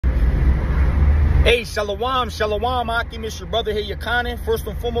Hey, shalom, shalom, Akim, it's your brother here, Yakanan. First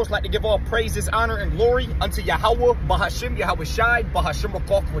and foremost, like to give all praises, honor, and glory unto Yahweh, Bahashim, Yahweh Shai, Bahashim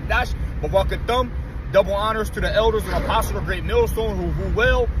Rakok Wadash, Barakathum. Double honors to the elders and apostles of Great Millstone who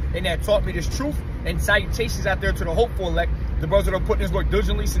well and that taught me this truth. And salutations out there to the hopeful elect, the brothers that are putting this work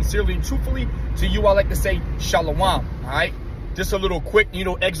diligently, sincerely, and truthfully. To you, I like to say shalom, all right? Just a little quick,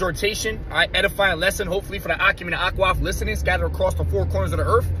 exhortation, all right? Edifying lesson, hopefully, for the Akim and the Akwaf listening, scattered across the four corners of the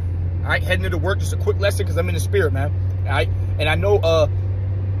earth. All right, heading into work, just a quick lesson because I'm in the spirit, man. All right, and I know, a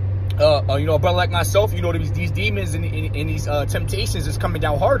brother like myself, these demons and these temptations is coming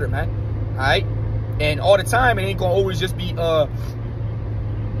down harder, man. All right, and all the time, it ain't gonna always just be,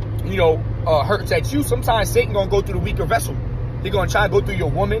 hurts at you. Sometimes Satan gonna go through the weaker vessel. He gonna try to go through your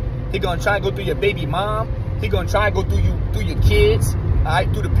woman. He gonna try to go through your baby mom. He gonna try to go through your kids. All right,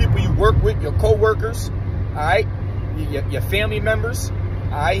 through the people you work with, your co-workers. All right, your family members.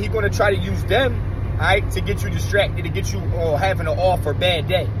 All right, he's going to try to use them, all right, to get you distracted, to get you having an off or bad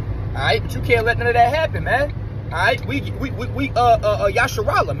day. All right, but you can't let none of that happen, man. All right, we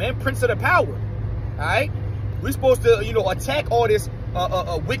Yasharallah, man, Prince of the Power. All right, we're supposed to, attack all this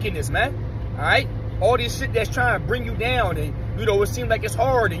wickedness, man. All right, all this shit that's trying to bring you down, and it seems like it's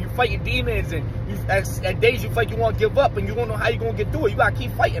hard, and you're fighting demons, and at days you feel like you want to give up, and you don't know how you're going to get through it. You got to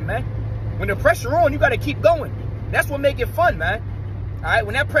keep fighting, man. When the pressure on, you got to keep going. That's what make it fun, man. All right,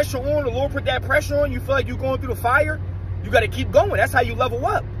 when that pressure on, the Lord put that pressure on, you feel like you're going through the fire, you got to keep going. That's how you level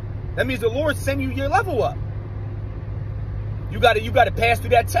up. That means the Lord send you your level up. You got to pass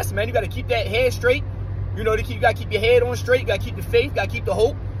through that test, man. You got to keep that head straight. You got to keep your head on straight. You got to keep the faith. You got to keep the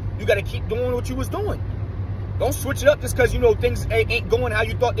hope. You got to keep doing what you was doing. Don't switch it up just because, things ain't going how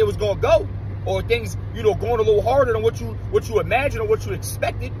you thought they was going to go. Or things, going a little harder than what you imagined or what you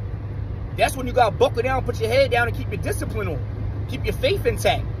expected. That's when you got to buckle down, put your head down, and keep your discipline on. Keep your faith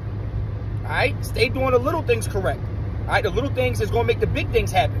intact. All right? Stay doing the little things correct. All right? The little things is going to make the big things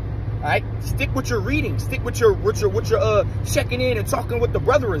happen. All right? Stick with your reading. Stick with your checking in and talking with the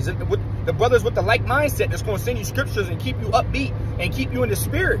brothers, with the brothers with the like mindset that's going to send you scriptures and keep you upbeat and keep you in the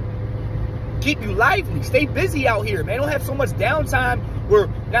spirit. Keep you lively. Stay busy out here, man. Don't have so much downtime where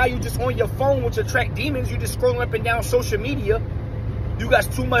now you just on your phone which attract demons. You just scrolling up and down social media. You got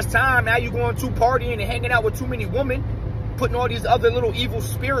too much time. Now you going to partying and hanging out with too many women. Putting all these other little evil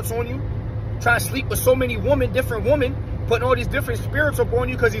spirits on you, trying to sleep with so many different women, putting all these different spirits up on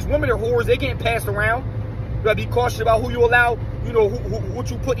you because these women are whores. They getting passed around. You gotta be cautious about who you allow, what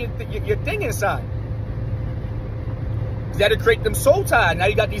you put your thing inside. You gotta create them soul ties. Now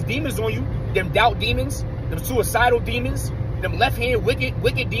you got these demons on you, them doubt demons, them suicidal demons, them left-hand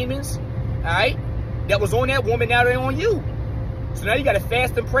wicked demons, all right? That was on that woman, now they're on you. So now you gotta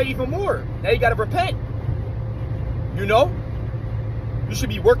fast and pray even more. Now you gotta repent. You should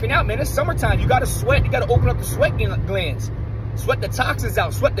be working out, man. It's summertime. You got to sweat. You got to open up the sweat glands. Sweat the toxins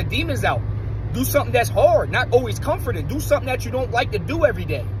out. Sweat the demons out. Do something that's hard, not always comforting. Do something that you don't like to do every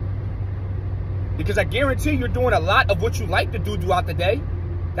day. Because I guarantee you're doing a lot of what you like to do throughout the day.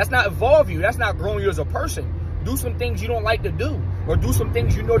 That's not evolve you. That's not growing you as a person. Do some things you don't like to do. Or do some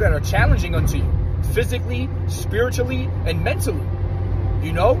things that are challenging unto you. Physically, spiritually, and mentally.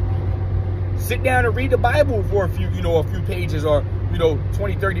 Sit down and read the Bible for a few pages or,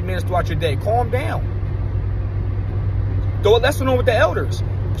 20, 30 minutes throughout your day. Calm down. Throw a lesson on with the elders.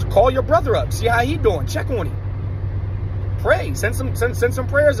 Just call your brother up. See how he doing. Check on him. Pray. Send some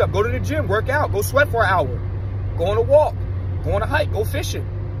prayers up. Go to the gym. Work out. Go sweat for an hour. Go on a walk. Go on a hike. Go fishing.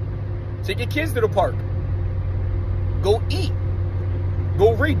 Take your kids to the park. Go eat.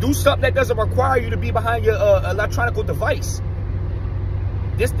 Go read. Do something that doesn't require you to be behind your electronic device.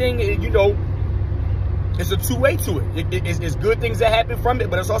 This thing, it's a two-way to it. It's good things that happen from it,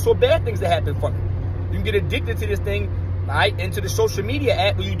 but it's also bad things that happen from it. You can get addicted to this thing, right, into the social media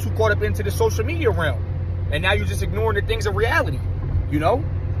app, where you're too caught up into the social media realm. And now you're just ignoring the things of reality,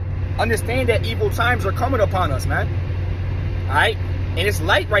 Understand that evil times are coming upon us, man. All right? And it's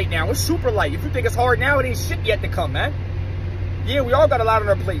light right now. It's super light. If you think it's hard now, it ain't shit yet to come, man. Yeah, we all got a lot on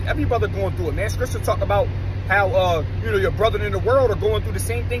our plate. Every brother going through it, man. Scripture talk about how, your brother in the world are going through the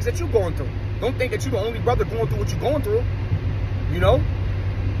same things that you're going through. Don't think that you're the only brother going through what you're going through.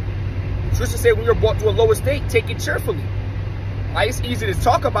 Scripture said when you're brought to a lower state, take it cheerfully. Right? It's easy to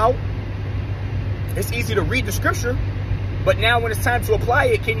talk about. It's easy to read the scripture. But now when it's time to apply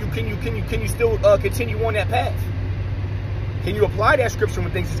it, can you still continue on that path? Can you apply that scripture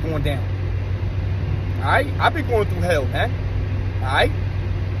when things is going down? All right? I've been going through hell, man. All right?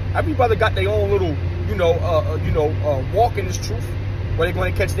 Every brother got their own little, walk in this truth, where they're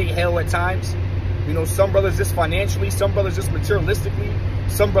going to catch their hell at times. Some brothers just financially, some brothers just materialistically,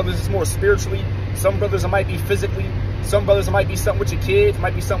 some brothers just more spiritually. Some brothers, it might be physically. Some brothers, it might be something with your kids,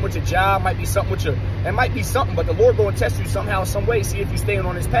 might be something with your job, might be something with it might be something, but the Lord going to test you somehow, some way, see if you're staying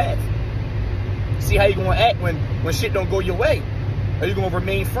on his path. See how you're going to act when shit don't go your way. Are you going to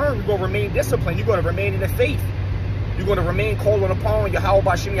remain firm? You're going to remain disciplined. You're going to remain in the faith. You're going to remain calling upon Yahweh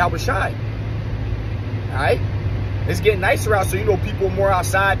Bashim Yahweh Shai. All right? It's getting nicer out, so you know people are more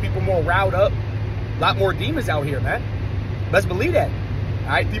outside, people more riled up. A lot more demons out here, man. Let's believe that. All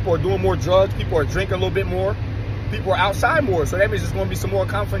right? People are doing more drugs. People are drinking a little bit more. People are outside more. So that means there's going to be some more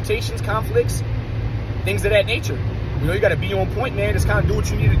confrontations, conflicts, things of that nature. You know, you got to be on point, man. Just kind of do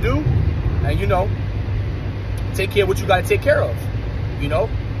what you need to do. And, you know, take care of what you got to take care of. You know,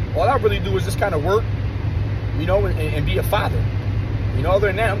 all I really do is just kind of work, you know, and be a father. You know, other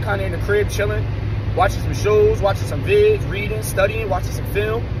than that, I'm kind of in the crib chilling, watching some shows, watching some vids, reading, studying, watching some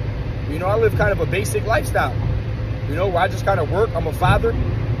film. You know, I live kind of a basic lifestyle, you know, where I just kind of work. I'm a father,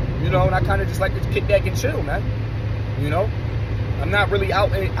 you know, and I kind of just like to kick back and chill, man. You know, I'm not really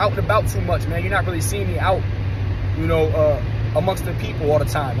out and about too much, man. You're not really seeing me out, you know, amongst the people all the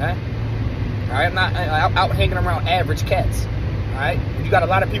time, man. All right, I'm not out hanging around average cats. All right, you got a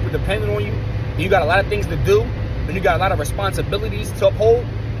lot of people depending on you, and you got a lot of things to do, and you got a lot of responsibilities to uphold.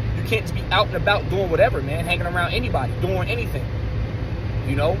 You can't just be out and about doing whatever, man, hanging around anybody, doing anything.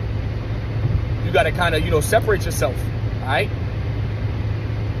 You know, you got to kind of, you know, separate yourself. All right,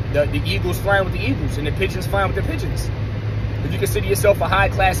 the eagles flying with the eagles, and the pigeons flying with the pigeons. If you consider yourself a high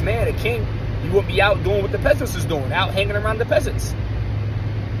class man, a king, you wouldn't be out doing what the peasants is doing, out hanging around the peasants.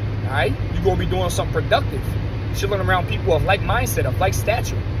 All right, you're gonna be doing something productive. Chilling around people of like mindset, of like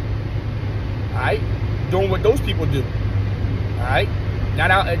stature. All right? Doing what those people do. All right?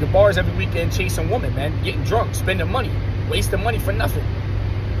 Not out at the bars every weekend chasing women, man. Getting drunk, spending money, wasting money for nothing.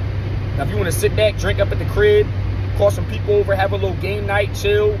 Now, if you want to sit back, drink up at the crib, call some people over, have a little game night,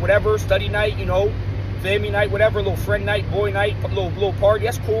 chill, whatever, study night, you know, family night, whatever, a little friend night, boy night, a little party,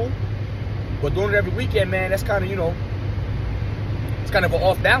 that's cool. But doing it every weekend, man, that's kind of, you know, it's kind of an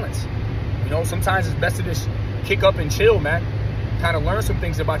off balance. You know, sometimes it's best to just kick up and chill, man. Kind of learn some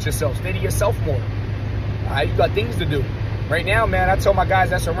things about yourself. Stay to yourself more. All right, you got things to do. Right now, man, I tell my guys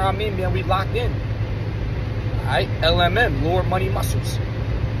that's around me, man, we locked in. All right, LMM, Lord Money Muscles.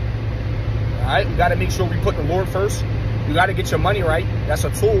 All right, we got to make sure we put the Lord first. You got to get your money right. That's a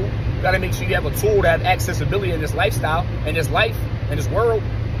tool. You got to make sure you have a tool to have accessibility in this lifestyle, in this life, in this world.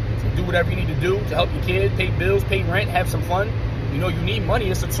 To do whatever you need to do to help your kids, pay bills, pay rent, have some fun. You know, you need money.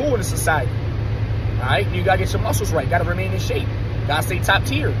 It's a tool in the society. All right, you got to get your muscles right. Got to remain in shape. Got to stay top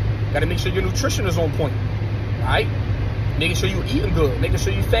tier. Got to make sure your nutrition is on point. All right, making sure you're eating good, making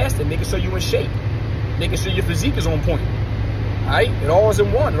sure you're fasting, making sure you're in shape, making sure your physique is on point. All right, it all is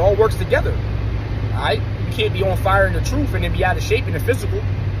in one. It all works together. All right, you can't be on fire in the truth and then be out of shape in the physical.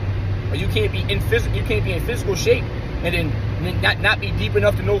 Or you can't be in physical shape and then not be deep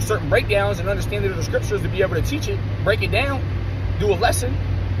enough to know certain breakdowns and understanding of the scriptures to be able to teach it, break it down, do a lesson.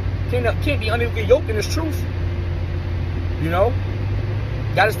 Can't be unequally yoked in this truth. You know,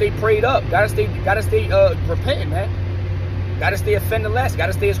 gotta stay prayed up. Gotta stay repentant, man. Gotta stay offending less.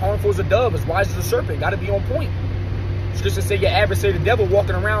 Gotta stay as harmful as a dove, as wise as a serpent. Gotta be on point. Scripture say your adversary, the devil,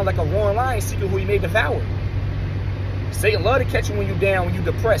 walking around like a roaring lion, seeking who he may devour. Satan love to catch you when you're down, when you're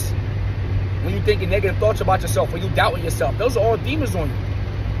depressed, when you're thinking negative thoughts about yourself, when you're doubting yourself. Those are all demons on you.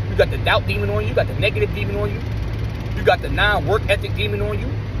 You got the doubt demon on you. You got the negative demon on you. You got the non-work ethic demon on you.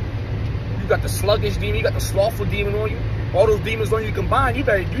 You got the sluggish demon. You got the slothful demon on you. All those demons on you combined, you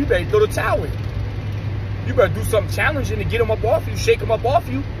better throw the towel in. You better do something challenging to get them up off you, shake them up off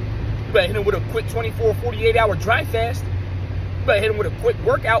you. You better hit them with a quick 24, 48-hour dry fast. You better hit them with a quick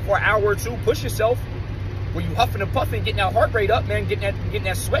workout for an hour or two. Push yourself. Where you huffing and puffing, getting that heart rate up, man, getting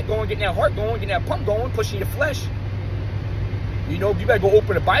that sweat going, getting that heart going, getting that pump going, pushing your flesh. You know, you better go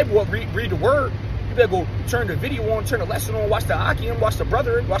open the Bible up, read the word. You better go turn the video on, turn the lesson on, watch the Akim, watch the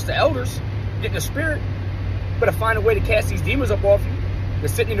brother, watch the elders, get in the spirit. You better find a way to cast these demons up off you. You're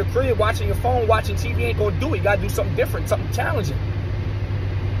sitting in the crib, watching your phone, watching TV ain't gonna do it. You gotta do something different, something challenging.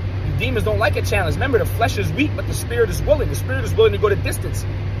 The demons don't like a challenge. Remember, the flesh is weak, but the spirit is willing. The spirit is willing to go the distance.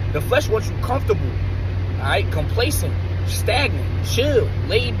 The flesh wants you comfortable. All right, complacent, stagnant, chill,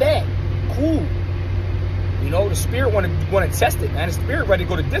 laid back, cool. You know, the spirit want to test it, man. The spirit ready to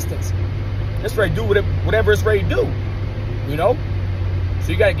go the distance. It's ready to do whatever it's ready to do. You know,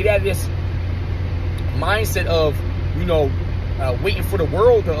 so you got to get out of this mindset of, you know, waiting for the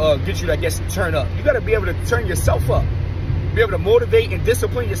world to get you to, I guess, turn up. You got to be able to turn yourself up, be able to motivate and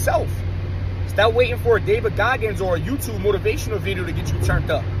discipline yourself. Stop waiting for a David Goggins or a YouTube motivational video to get you turned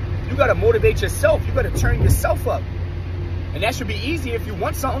up. You got to motivate yourself. You got to turn yourself up. And that should be easy if you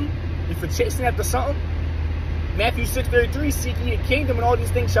want something. If you're chasing after something, Matthew 6:33, seek ye the kingdom, and all these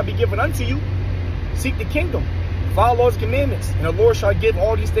things shall be given unto you. Seek the kingdom. Follow laws and commandments, and the Lord shall give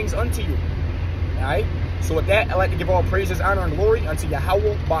all these things unto you. Alright? So with that, I'd like to give all praises, honor, and glory unto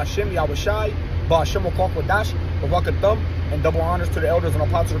Yahweh, Ba'ashem, Yahushai, Ba'ashem Kodash, Barak Thumb, and double honors to the elders and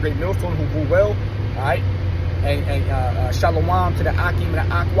apostles of the great millstone who rule well. Alright? And shalom to the Akim and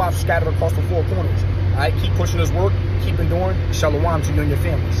the Akwaf scattered across the four corners. Alright? Keep pushing this work, keep enduring. Shalom to you and your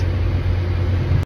families.